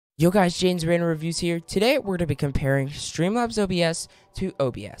Yo guys, Jane's Random Reviews here. Today we're going to be comparing Streamlabs OBS to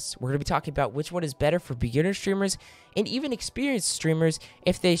OBS. We're going to be talking about which one is better for beginner streamers and even experienced streamers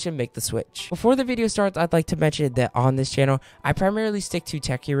if they should make the switch. Before the video starts, I'd like to mention that on this channel, I primarily stick to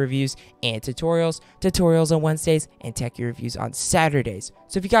techie reviews and tutorials on Wednesdays, and techie reviews on Saturdays.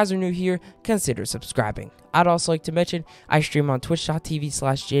 So if you guys are new here, consider subscribing. I'd also like to mention I stream on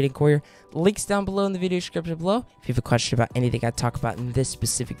twitch.tv/JadenCoyer. Links down below in the video description below. If you have a question about anything I talk about in this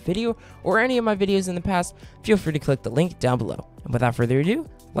specific video or any of my videos in the past, feel free to click the link down below. And without further ado,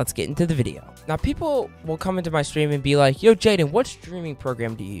 let's get into the video. Now, people will come into my stream and be like, yo, Jaden, what streaming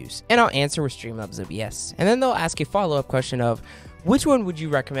program do you use? And I'll answer with Streamlabs OBS. And then they'll ask a follow-up question of, which one would you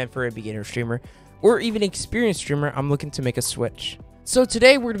recommend for a beginner streamer or even experienced streamer I'm looking to make a switch? So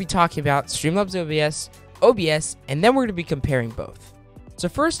today we're going to be talking about Streamlabs OBS, and then we're going to be comparing both. So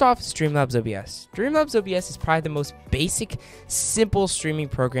first off, Streamlabs OBS. Streamlabs OBS is probably the most basic, simple streaming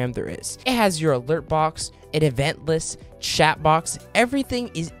program there is. It has your alert box, an event list, chat box. Everything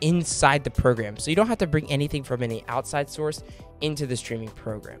is inside the program, so you don't have to bring anything from any outside source into the streaming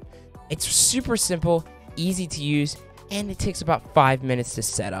program. It's super simple, easy to use, and it takes about 5 minutes to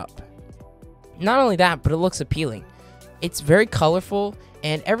set up. Not only that, but it looks appealing. It's very colorful,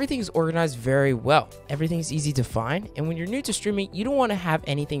 and everything's organized very well. Everything's easy to find, and when you're new to streaming, you don't want to have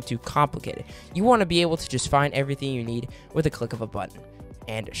anything too complicated. You want to be able to just find everything you need with a click of a button.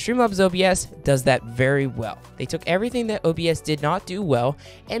 And Streamlabs OBS does that very well. They took everything that OBS did not do well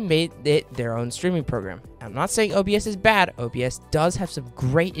and made it their own streaming program. I'm not saying OBS is bad. OBS does have some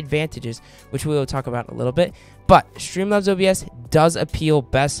great advantages, which we will talk about in a little bit, but Streamlabs OBS does appeal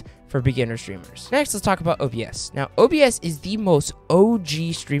best for beginner streamers. Next, let's talk about OBS. Now, OBS is the most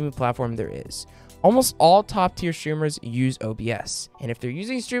OG streaming platform there is. Almost all top tier streamers use OBS, and if they're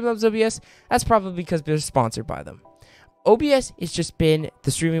using Streamlabs OBS, that's probably because they're sponsored by them. OBS has just been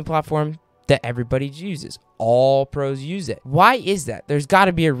the streaming platform that everybody uses. All pros use it. Why is that? There's got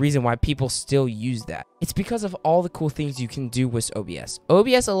to be a reason why people still use that. It's because of all the cool things you can do with OBS.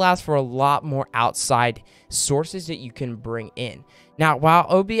 OBS allows for a lot more outside sources that you can bring in. Now, while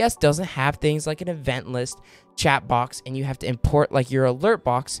OBS doesn't have things like an event list, chat box, and you have to import like your alert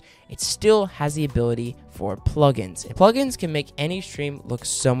box, it still has the ability for plugins. And plugins can make any stream look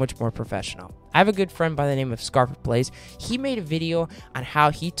so much more professional. I have a good friend by the name of Scarper Plays. He made a video on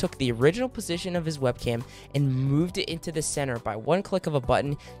how he took the original position of his webcam and moved it into the center by one click of a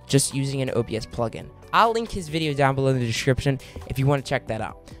button just using an OBS plugin. I'll link his video down below in the description if you want to check that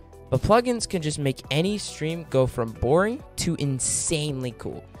out. But plugins can just make any stream go from boring to insanely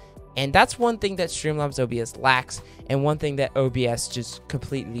cool. And that's one thing that Streamlabs OBS lacks, and one thing that OBS just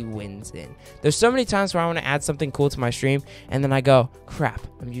completely wins in. There's so many times where I want to add something cool to my stream, and then I go, crap,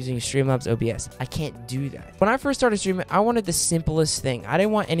 I'm using Streamlabs OBS. I can't do that. When I first started streaming, I wanted the simplest thing. I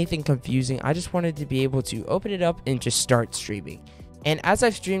didn't want anything confusing. I just wanted to be able to open it up and just start streaming. And as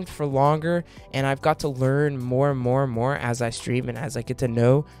I've streamed for longer, and I've got to learn more and more as I stream and as I get to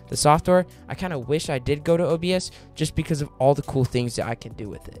know the software, I kind of wish I did go to OBS just because of all the cool things that I can do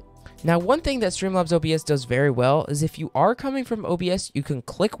with it. Now, one thing that Streamlabs OBS does very well is if you are coming from OBS, you can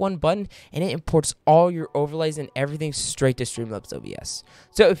click one button and it imports all your overlays and everything straight to Streamlabs OBS.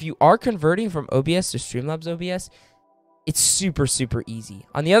 So if you are converting from OBS to Streamlabs OBS, it's super easy.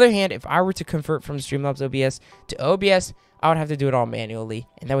 On the other hand, if I were to convert from Streamlabs OBS to OBS, I would have to do it all manually,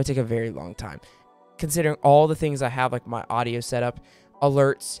 and that would take a very long time, considering all the things I have, like my audio setup,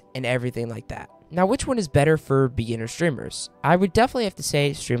 alerts, and everything like that. Now, which one is better for beginner streamers? I would definitely have to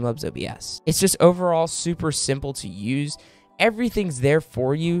say Streamlabs OBS. It's just overall super simple to use. Everything's there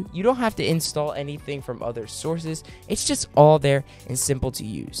for you. You don't have to install anything from other sources. It's just all there and simple to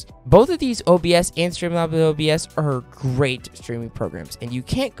use. Both of these OBS and Streamlabs OBS are great streaming programs, and you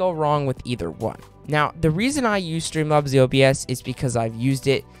can't go wrong with either one. Now, the reason I use Streamlabs OBS is because I've used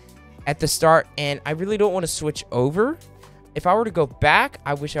it at the start, and I really don't want to switch over. If I were to go back,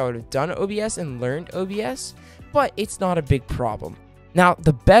 I wish I would have done OBS and learned OBS, but it's not a big problem. Now,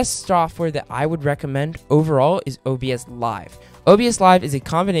 the best software that I would recommend overall is OBS Live. OBS Live is a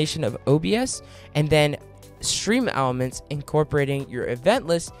combination of OBS and then stream elements incorporating your event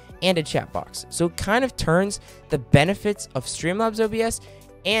list and a chat box. So it kind of turns the benefits of Streamlabs OBS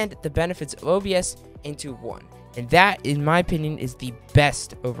and the benefits of OBS into one. And that, in my opinion, is the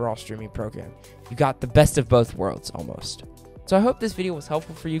best overall streaming program. You got the best of both worlds almost. So I hope this video was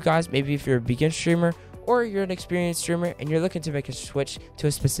helpful for you guys. Maybe if you're a beginner streamer or you're an experienced streamer and you're looking to make a switch to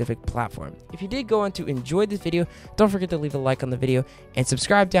a specific platform. If you did go on to enjoy this video, don't forget to leave a like on the video and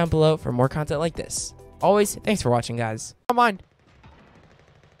subscribe down below for more content like this. Always, thanks for watching, guys. Come on.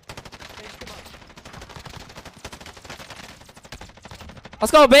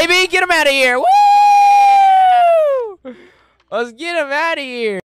 Let's go, baby. Get him out of here. Woo! Let's get him out of here.